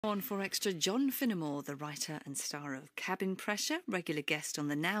On for Extra, John Finnemore, the writer and star of Cabin Pressure, regular guest on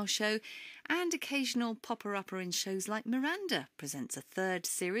The Now Show, and occasional popper-upper in shows like Miranda, presents a third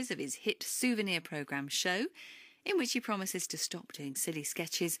series of his hit Souvenir programme Show, in which he promises to stop doing silly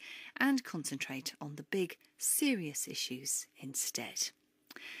sketches and concentrate on the big, serious issues instead.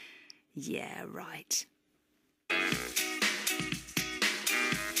 Yeah, right.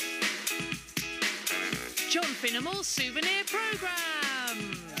 John Finnemore's Souvenir programme.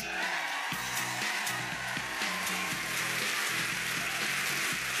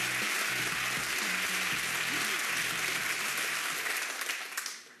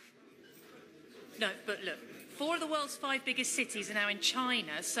 No, but look, 4 of the world's 5 biggest cities are now in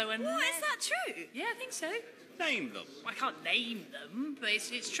China, so What, is that true? Yeah, I think so. Name them. I can't name them, but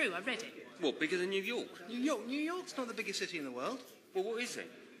it's true, I've read it. What, bigger than New York? New York's not the biggest city in the world. Well, what is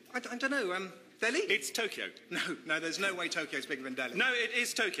it? I don't know, Delhi? It's Tokyo. No, there's no way Tokyo's bigger than Delhi. No, it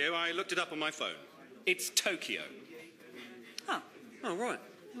is Tokyo. I looked it up on my phone. It's Tokyo. Oh. Oh, right.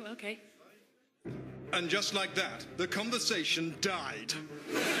 Oh, okay. And just like that, the conversation died.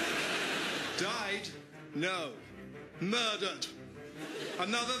 Died? No. Murdered.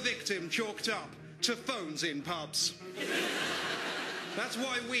 Another victim chalked up to phones in pubs. That's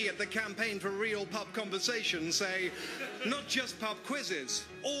why we at the Campaign for Real Pub Conversation say, not just pub quizzes,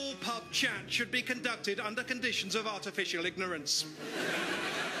 all pub chat should be conducted under conditions of artificial ignorance.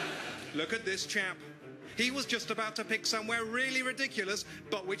 Look at this chap. He was just about to pick somewhere really ridiculous,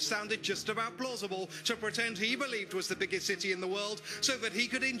 but which sounded just about plausible, to pretend he believed was the biggest city in the world, so that he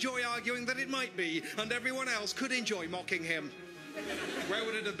could enjoy arguing that it might be, and everyone else could enjoy mocking him. Where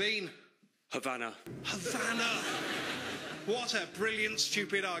would it have been? Havana. Havana! What a brilliant,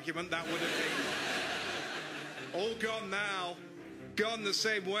 stupid argument that would have been. All gone now. Gone the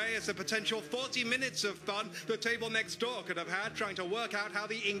same way as the potential 40 minutes of fun the table next door could have had trying to work out how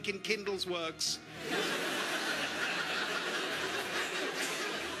the ink in Kindles works.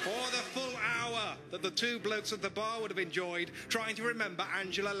 Or the full hour that the 2 blokes at the bar would have enjoyed trying to remember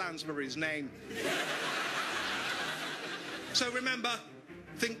Angela Lansbury's name. So remember,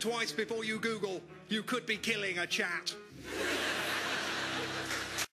 think twice before you Google. You could be killing a chat.